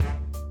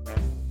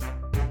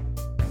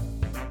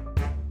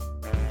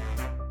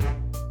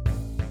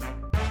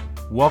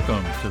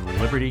Welcome to the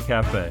Liberty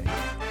Cafe,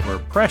 where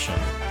oppression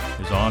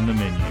is on the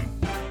menu.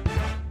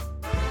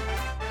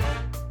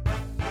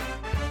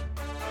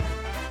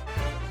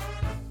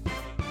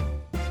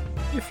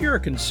 If you're a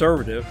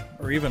conservative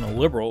or even a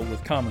liberal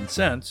with common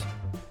sense,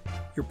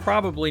 you're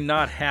probably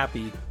not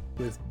happy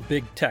with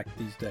big tech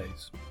these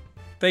days.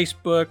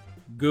 Facebook,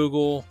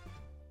 Google,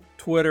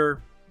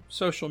 Twitter,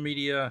 social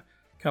media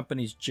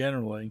companies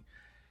generally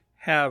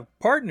have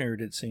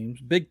partnered, it seems.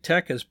 Big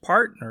tech has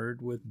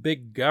partnered with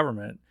big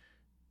government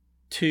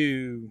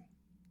to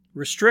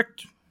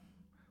restrict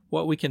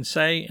what we can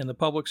say in the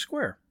public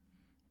square.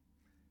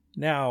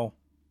 Now,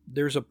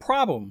 there's a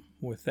problem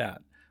with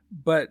that,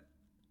 but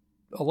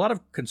a lot of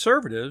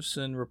conservatives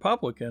and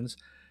Republicans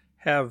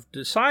have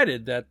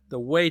decided that the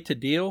way to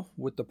deal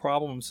with the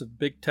problems of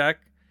big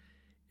tech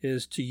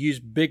is to use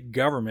big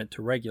government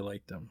to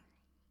regulate them.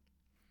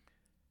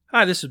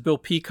 Hi, this is Bill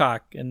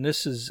Peacock, and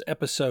this is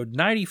episode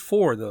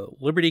 94 of the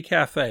Liberty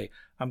Cafe.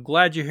 I'm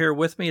glad you're here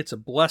with me. It's a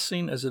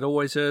blessing, as it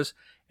always is,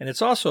 and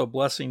it's also a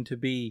blessing to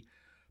be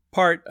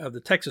part of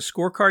the Texas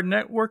Scorecard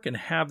Network and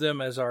have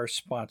them as our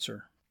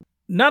sponsor.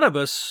 None of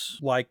us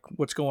like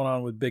what's going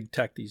on with big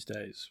tech these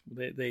days.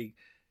 They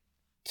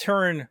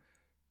turn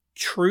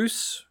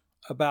truths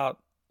about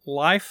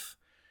life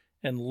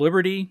and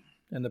liberty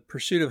and the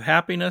pursuit of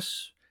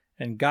happiness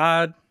and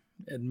God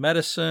and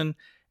medicine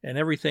and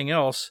everything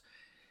else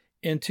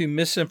into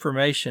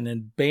misinformation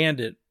and ban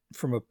it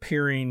from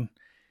appearing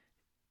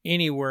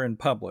anywhere in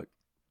public.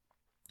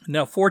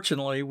 Now,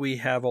 fortunately, we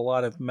have a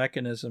lot of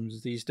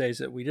mechanisms these days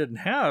that we didn't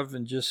have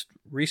in just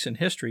recent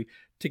history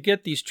to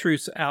get these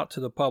truths out to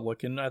the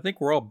public. And I think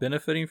we're all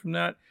benefiting from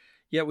that.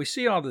 Yet we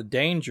see all the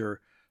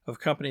danger of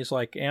companies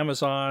like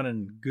Amazon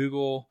and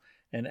Google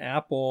and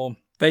Apple,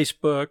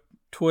 Facebook,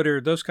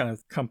 Twitter, those kind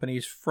of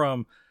companies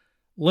from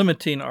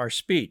limiting our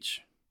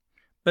speech.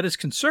 But as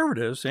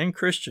conservatives and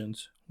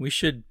Christians, we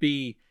should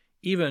be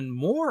even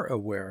more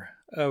aware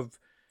of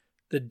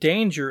the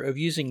danger of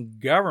using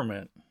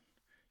government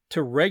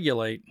to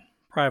regulate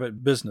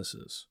private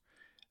businesses.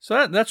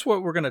 So that's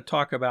what we're going to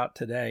talk about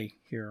today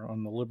here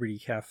on the Liberty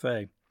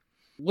Cafe.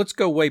 Let's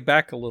go way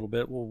back a little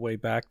bit. We'll way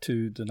back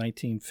to the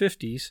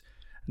 1950s,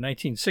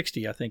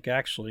 1960, I think,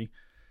 actually.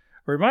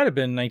 Or it might have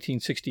been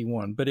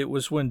 1961, but it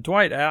was when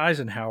Dwight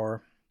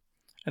Eisenhower,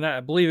 and I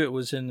believe it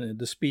was in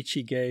the speech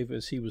he gave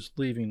as he was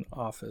leaving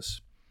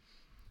office.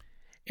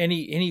 And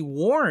he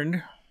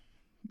warned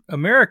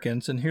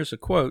Americans, and here's a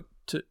quote,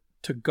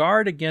 to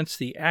guard against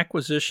the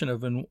acquisition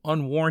of an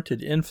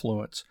unwarranted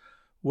influence,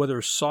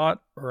 whether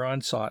sought or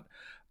unsought,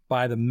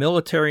 by the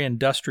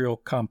military-industrial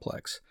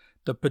complex.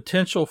 The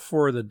potential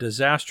for the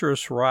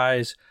disastrous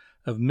rise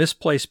of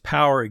misplaced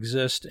power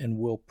exists and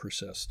will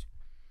persist.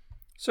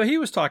 So he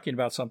was talking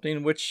about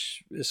something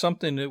which is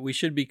something that we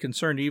should be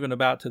concerned even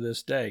about to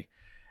this day,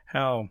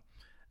 how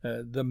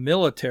the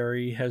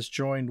military has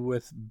joined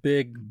with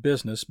big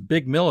business,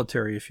 big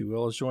military, if you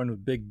will, has joined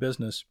with big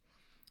business.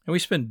 And we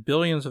spend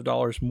billions of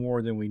dollars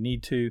more than we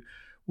need to.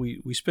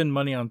 We spend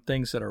money on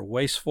things that are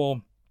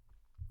wasteful.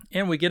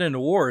 And we get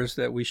into wars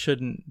that we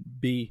shouldn't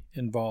be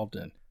involved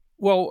in.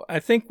 Well, I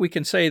think we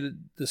can say that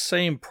the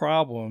same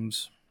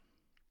problems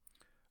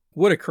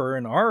would occur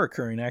and are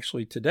occurring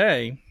actually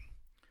today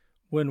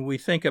when we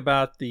think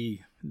about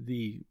the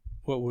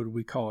what would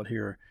we call it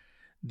here,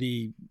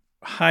 the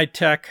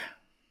high-tech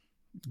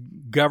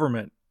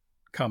government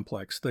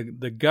complex,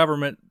 the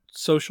government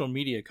social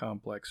media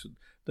complex,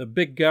 the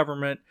big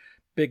government,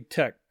 big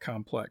tech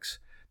complex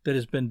that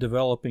has been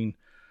developing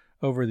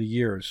over the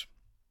years.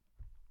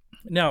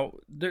 Now,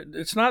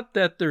 it's not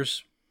that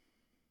there's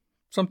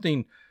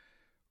something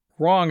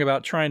wrong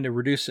about trying to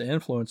reduce the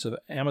influence of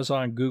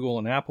Amazon, Google,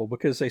 and Apple,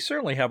 because they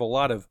certainly have a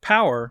lot of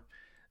power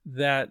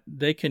that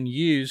they can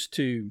use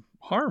to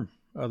harm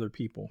other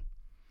people.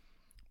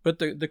 But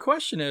the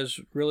question is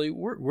really,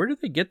 where do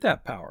they get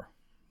that power?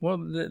 Well,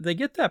 they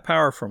get that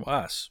power from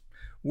us.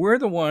 We're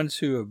the ones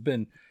who have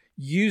been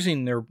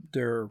using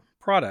their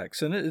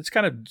products. And it's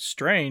kind of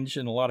strange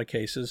in a lot of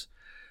cases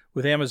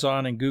with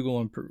Amazon and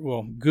Google,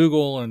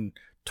 Google and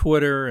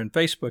Twitter and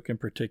Facebook in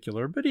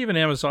particular, but even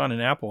Amazon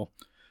and Apple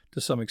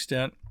to some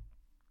extent.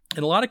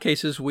 In a lot of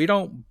cases, we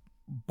don't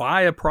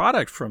buy a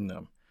product from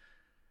them.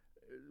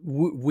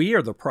 We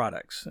are the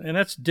products. And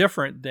that's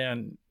different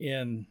than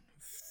in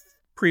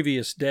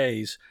previous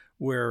days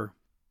where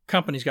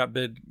companies got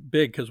big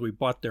because we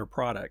bought their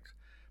product.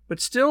 But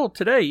still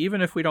today,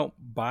 even if we don't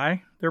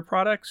buy their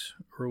products,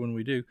 or when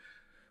we do,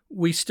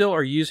 we still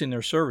are using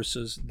their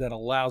services that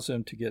allows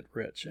them to get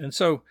rich. And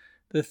so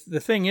the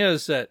thing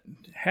is that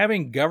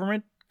having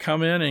government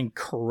come in and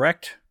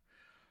correct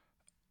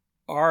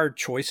our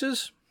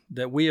choices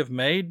that we have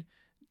made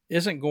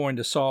isn't going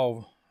to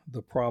solve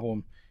the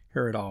problem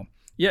here at all.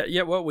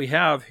 Yet what we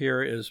have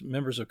here is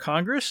members of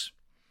Congress,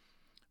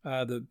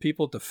 the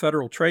people at the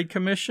Federal Trade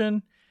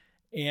Commission,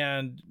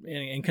 and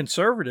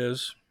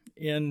conservatives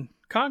in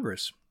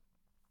Congress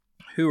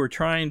who are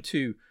trying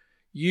to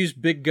use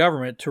big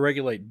government to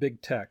regulate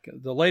big tech.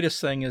 The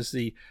latest thing is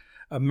the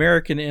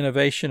American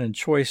Innovation and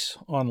Choice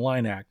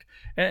Online Act.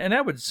 And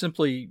that would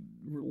simply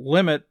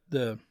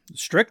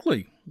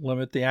strictly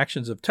limit the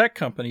actions of tech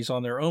companies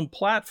on their own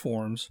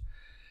platforms,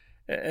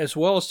 as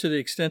well as to the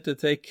extent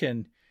that they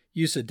can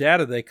use the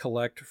data they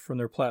collect from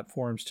their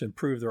platforms to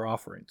improve their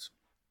offerings.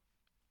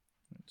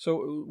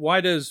 So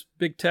why does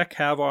big tech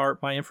have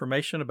my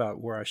information about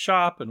where I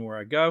shop and where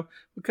I go?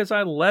 Because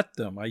I let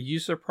them. I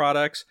use their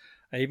products.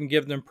 I even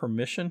give them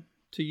permission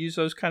to use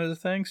those kinds of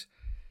things.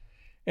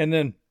 And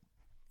then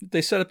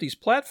they set up these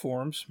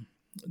platforms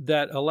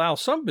that allow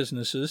some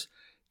businesses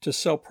to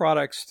sell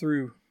products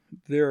through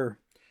their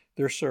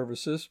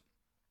services.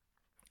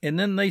 And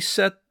then they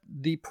set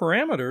the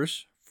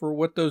parameters for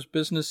what those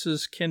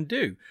businesses can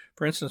do.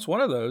 For instance,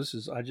 one of those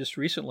is I just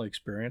recently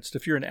experienced.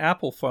 If you're an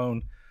Apple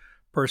phone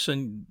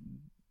person,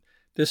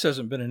 this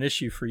hasn't been an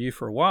issue for you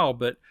for a while,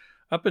 but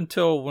up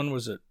until, when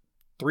was it,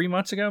 3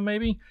 months ago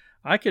maybe,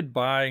 I could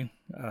buy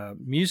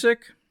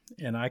music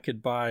and I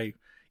could buy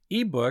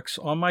ebooks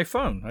on my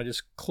phone. I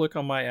just click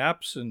on my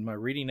apps and my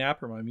reading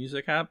app or my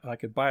music app. I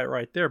could buy it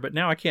right there. But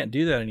now I can't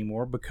do that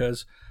anymore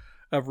because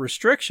of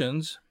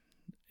restrictions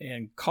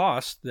and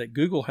costs that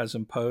Google has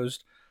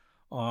imposed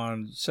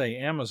on, say,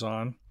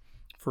 Amazon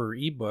for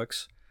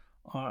ebooks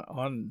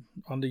on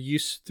the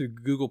use through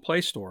Google Play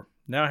Store.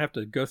 Now I have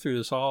to go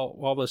through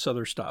all this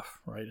other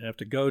stuff, right? I have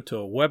to go to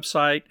a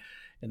website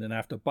and then I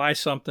have to buy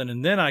something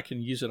and then I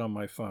can use it on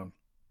my phone.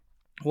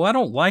 Well, I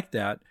don't like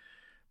that.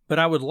 But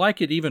I would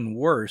like it even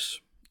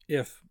worse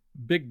if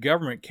big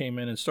government came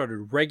in and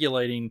started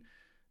regulating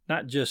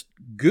not just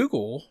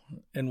Google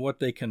and what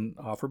they can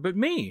offer, but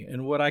me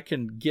and what I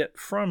can get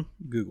from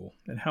Google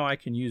and how I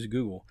can use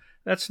Google.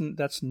 That's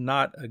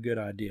not a good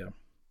idea.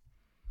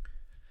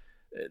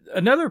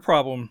 Another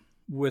problem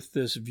with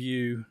this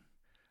view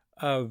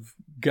of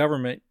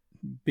government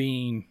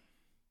being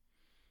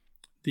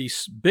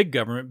big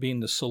government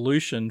being the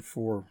solution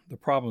for the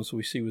problems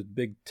we see with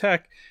big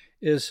tech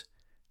is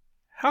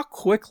how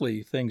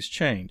quickly things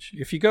change.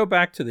 If you go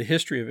back to the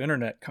history of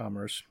internet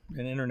commerce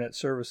and internet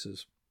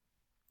services,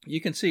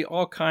 you can see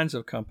all kinds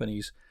of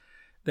companies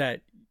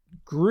that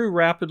grew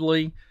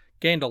rapidly,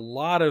 gained a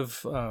lot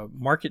of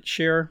market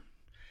share,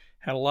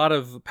 had a lot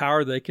of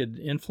power they could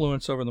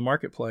influence over the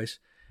marketplace,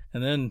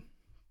 and then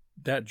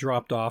that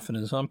dropped off and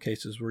in some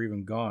cases were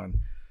even gone.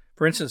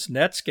 For instance,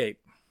 Netscape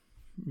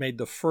made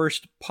the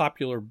first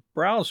popular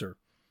browser,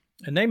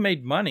 and they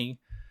made money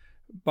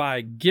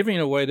by giving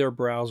away their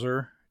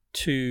browser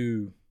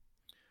to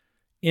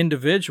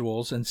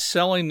individuals and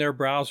selling their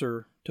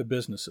browser to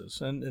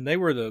businesses. And they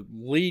were the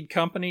lead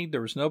company.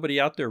 There was nobody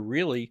out there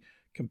really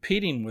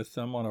competing with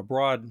them on a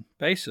broad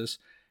basis.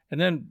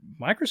 And then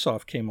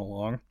Microsoft came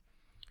along,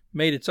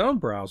 made its own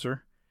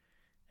browser,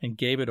 and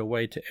gave it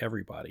away to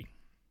everybody.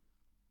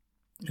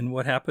 And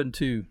what happened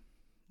to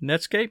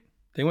Netscape?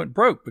 They went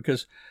broke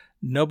because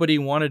nobody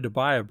wanted to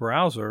buy a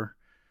browser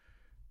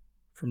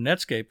from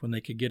Netscape when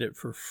they could get it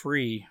for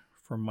free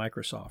from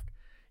Microsoft.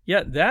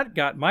 Yet that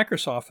got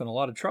Microsoft in a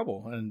lot of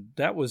trouble, and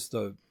that was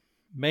the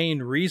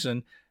main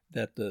reason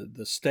that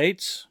the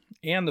states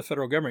and the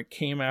federal government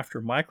came after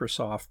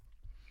Microsoft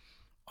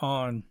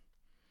on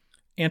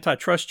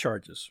antitrust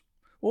charges.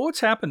 Well, what's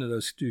happened to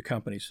those two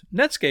companies?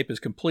 Netscape is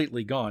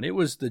completely gone. It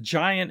was the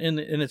giant in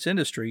its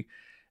industry,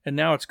 and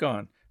now it's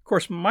gone. Of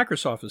course,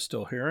 Microsoft is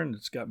still here, and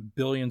it's got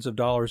billions of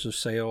dollars of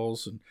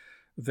sales and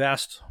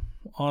vast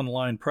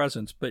online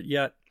presence, but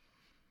yet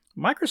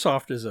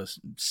Microsoft is a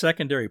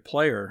secondary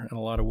player in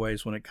a lot of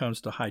ways when it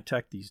comes to high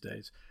tech these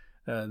days.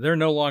 They're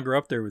no longer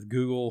up there with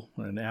Google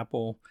and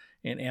Apple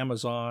and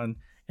Amazon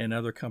and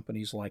other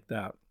companies like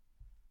that.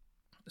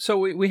 So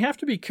we have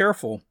to be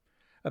careful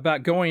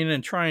about going in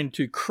and trying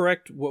to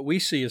correct what we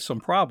see as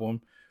some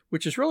problem,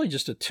 which is really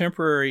just a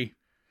temporary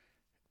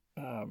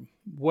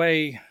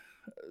way.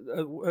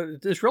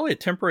 It's really a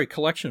temporary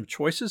collection of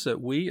choices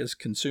that we as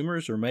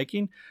consumers are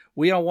making.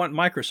 We all want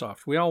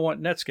Microsoft. We all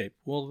want Netscape.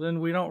 Well, then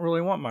we don't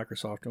really want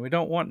Microsoft and we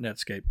don't want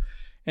Netscape.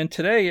 And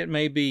today it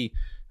may be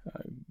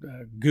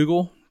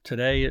Google.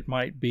 Today it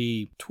might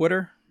be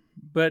Twitter.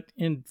 But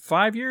in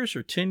 5 years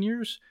or 10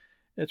 years,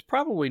 it's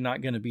probably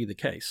not going to be the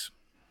case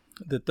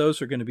that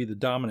those are going to be the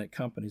dominant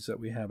companies that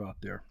we have out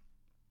there.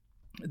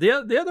 The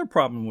other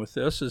problem with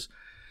this is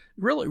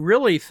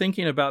really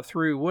thinking about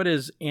through what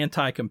is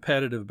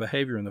anti-competitive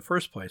behavior in the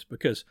first place,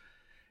 because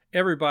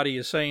everybody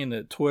is saying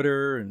that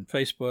Twitter and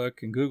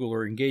Facebook and Google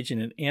are engaging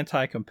in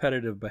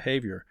anti-competitive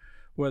behavior,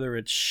 whether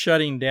it's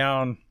shutting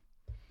down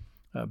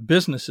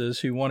businesses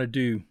who want to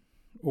do,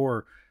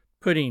 or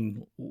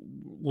putting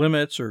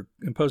limits or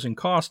imposing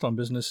cost on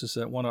businesses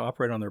that want to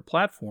operate on their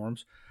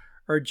platforms,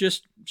 or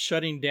just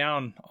shutting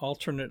down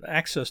alternate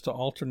access to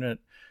alternate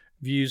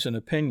views and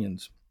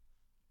opinions.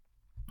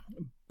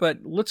 But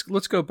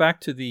let's go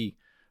back to the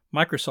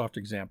Microsoft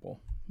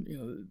example.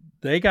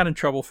 They got in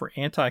trouble for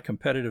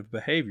anti-competitive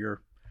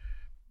behavior,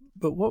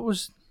 but what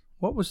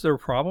was their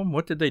problem?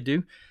 What did they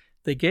do?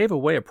 They gave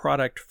away a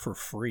product for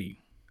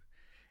free.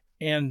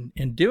 And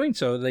in doing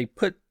so, they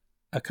put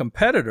a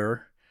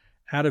competitor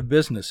out of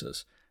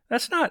businesses.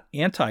 That's not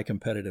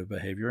anti-competitive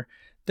behavior.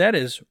 That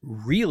is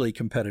really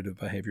competitive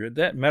behavior.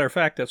 Matter of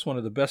fact, that's one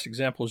of the best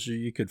examples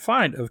you could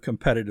find of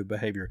competitive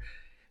behavior.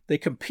 They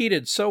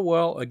competed so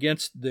well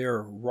against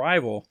their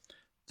rival,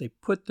 they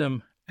put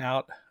them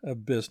out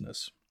of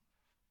business.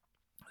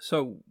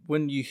 So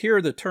when you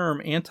hear the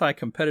term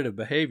anti-competitive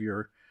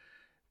behavior,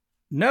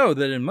 know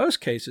that in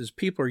most cases,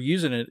 people are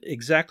using it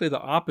exactly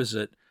the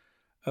opposite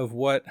of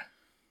what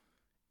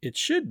it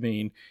should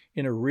mean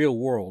in a real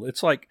world.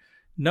 It's like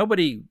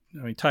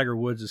Tiger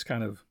Woods is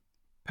kind of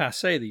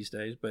passé these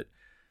days, but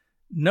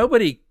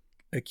nobody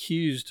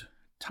accused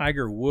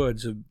Tiger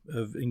Woods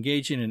of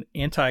engaging in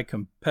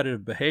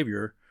anti-competitive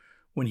behavior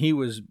when he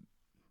was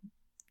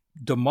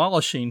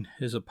demolishing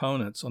his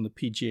opponents on the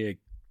PGA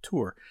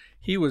Tour.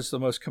 He was the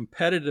most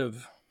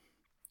competitive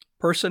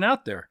person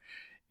out there.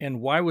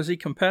 And why was he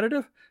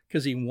competitive?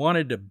 Because he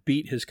wanted to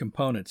beat his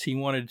opponents. He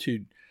wanted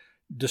to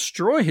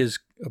destroy his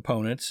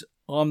opponents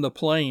on the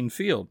playing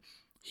field.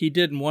 He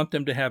didn't want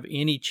them to have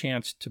any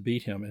chance to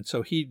beat him. And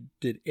so he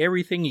did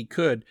everything he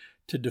could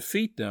to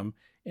defeat them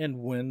and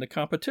win the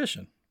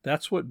competition.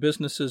 That's what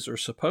businesses are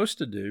supposed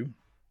to do.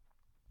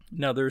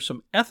 Now, there's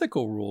some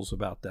ethical rules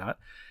about that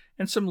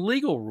and some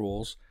legal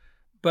rules,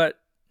 but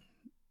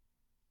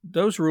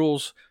those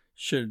rules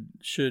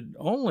should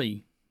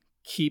only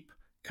keep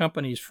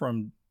companies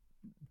from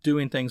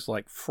doing things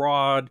like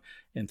fraud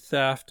and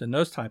theft and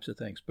those types of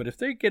things. But if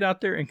they get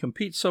out there and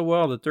compete so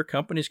well that their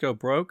companies go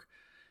broke,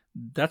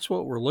 that's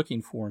what we're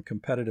looking for in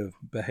competitive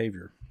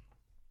behavior.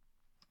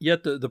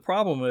 Yet the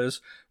problem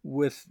is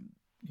with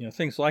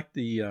things like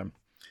the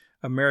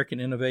American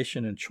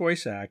Innovation and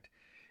Choice Act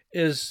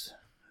is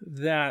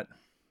that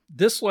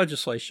this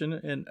legislation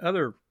and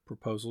other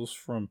proposals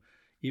from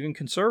even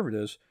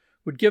conservatives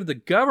would give the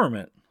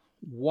government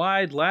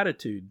wide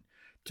latitude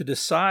to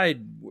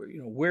decide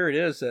where it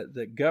is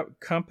that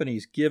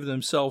companies give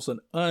themselves an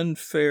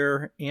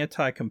unfair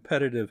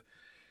anti-competitive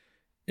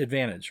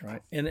advantage,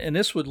 right? And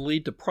this would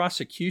lead to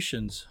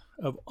prosecutions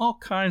of all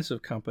kinds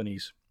of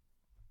companies.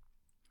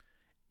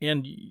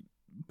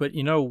 But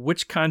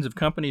which kinds of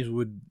companies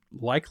would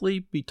likely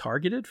be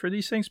targeted for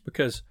these things?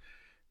 Because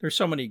there's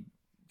so many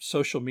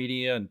social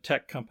media and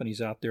tech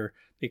companies out there,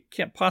 they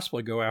can't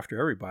possibly go after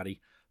everybody.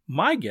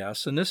 My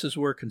guess, and this is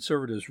where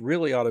conservatives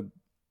really ought to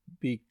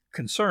be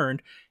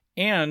concerned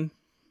and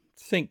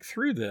think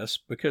through this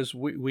because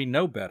we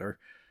know better,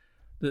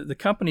 the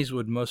companies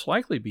would most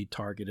likely be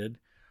targeted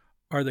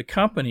are the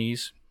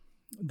companies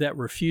that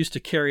refuse to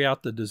carry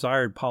out the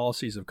desired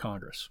policies of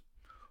Congress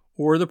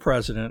or the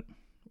president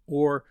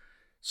or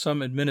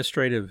some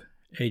administrative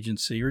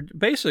agency, or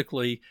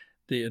basically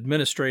the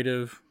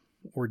administrative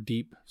or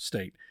deep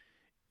state.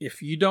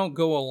 If you don't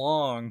go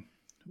along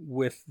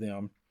with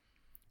them,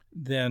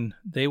 then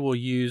they will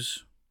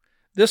use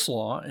this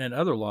law and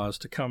other laws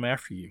to come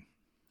after you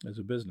as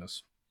a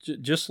business.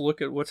 Just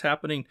look at what's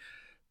happening.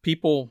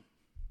 People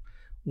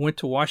went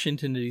to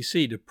Washington,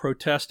 D.C. to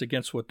protest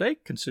against what they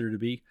consider to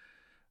be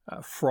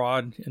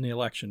fraud in the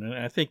election. And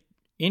I think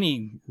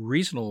any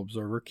reasonable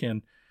observer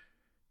can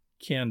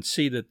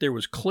see that there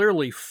was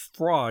clearly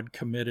fraud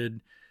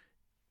committed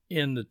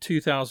in the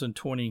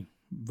 2020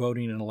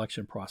 voting and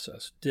election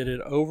process.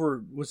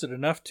 Was it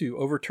enough to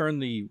overturn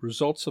the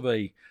results of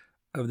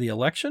the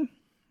election?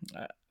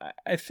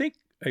 I think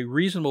a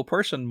reasonable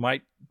person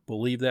might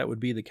believe that would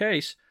be the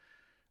case,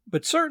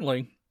 but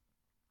certainly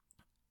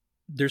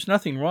there's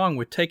nothing wrong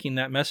with taking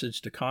that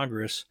message to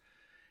Congress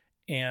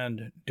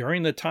and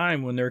during the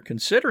time when they're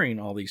considering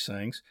all these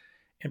things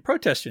and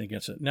protesting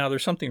against it. Now,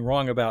 there's something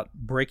wrong about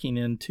breaking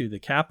into the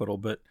Capitol,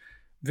 but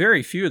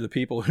very few of the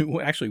people who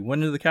actually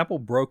went into the Capitol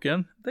broke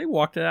in. They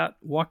walked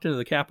into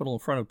the Capitol in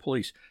front of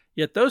police.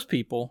 Yet those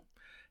people,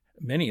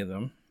 many of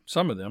them,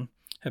 some of them,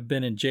 have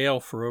been in jail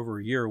for over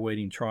a year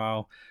awaiting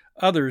trial.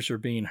 Others are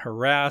being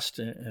harassed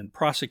and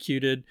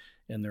prosecuted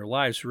and their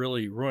lives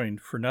really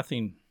ruined for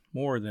nothing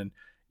more than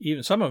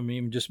even some of them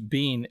even just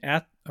being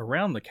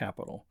around the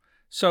Capitol.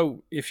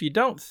 So if you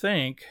don't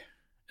think,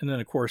 and then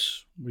of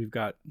course we've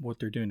got what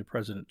they're doing to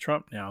President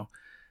Trump now,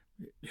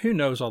 who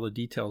knows all the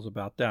details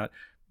about that.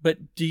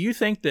 But do you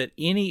think that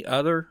any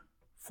other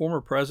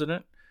former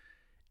president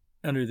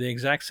under the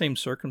exact same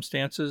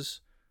circumstances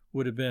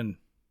would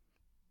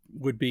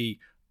be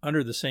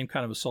under the same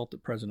kind of assault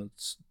that President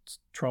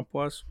Trump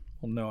was?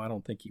 Well, no, I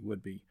don't think he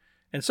would be.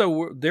 And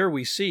so there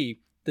we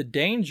see the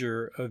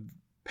danger of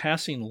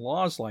passing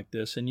laws like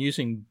this and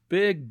using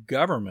big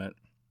government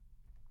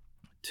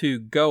to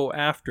go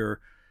after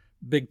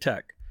big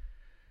tech.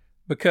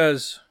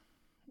 Because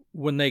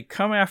when they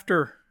come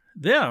after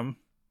them,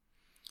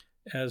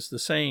 as the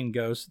saying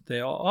goes,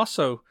 they'll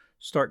also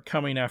start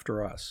coming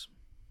after us.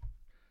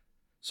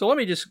 So let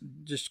me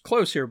just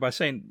close here by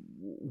saying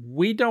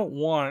we don't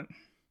want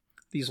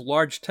these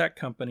large tech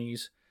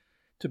companies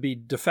to be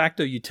de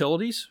facto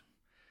utilities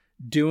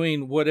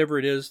doing whatever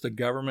it is the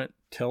government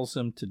tells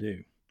them to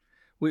do.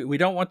 We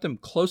don't want them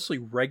closely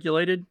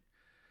regulated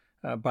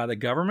by the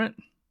government,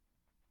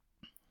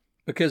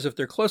 because if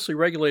they're closely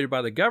regulated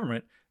by the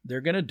government,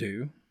 they're going to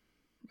do,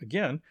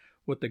 again,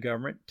 what the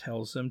government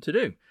tells them to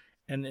do.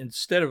 And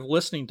instead of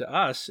listening to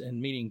us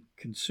and meeting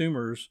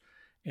consumers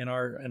and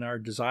our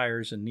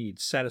desires and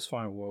needs,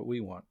 satisfying what we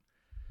want.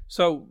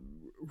 So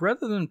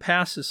rather than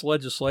pass this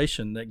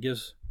legislation that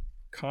gives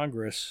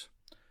Congress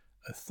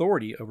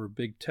authority over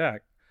big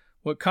tech,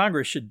 what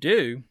Congress should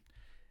do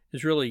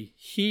is really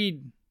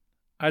heed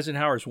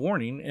Eisenhower's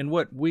warning, and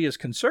what we as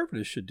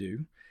conservatives should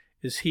do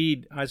is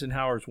heed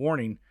Eisenhower's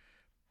warning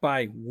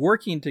by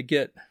working to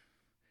get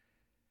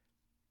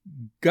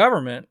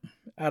government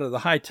out of the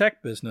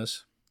high-tech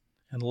business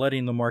and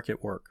letting the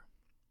market work.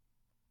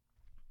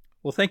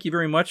 Well, thank you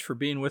very much for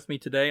being with me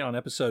today on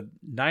episode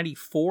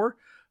 94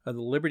 of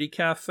the Liberty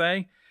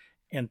Cafe,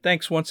 and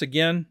thanks once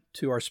again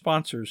to our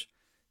sponsors,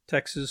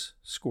 Texas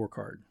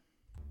Scorecard.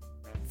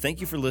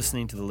 Thank you for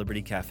listening to the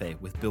Liberty Cafe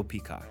with Bill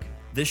Peacock.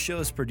 This show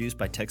is produced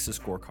by Texas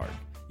Scorecard.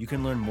 You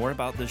can learn more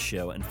about this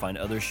show and find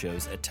other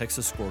shows at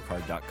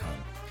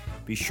texasscorecard.com.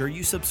 Be sure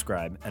you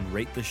subscribe and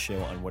rate this show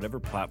on whatever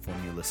platform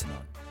you listen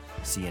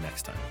on. See you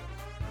next time.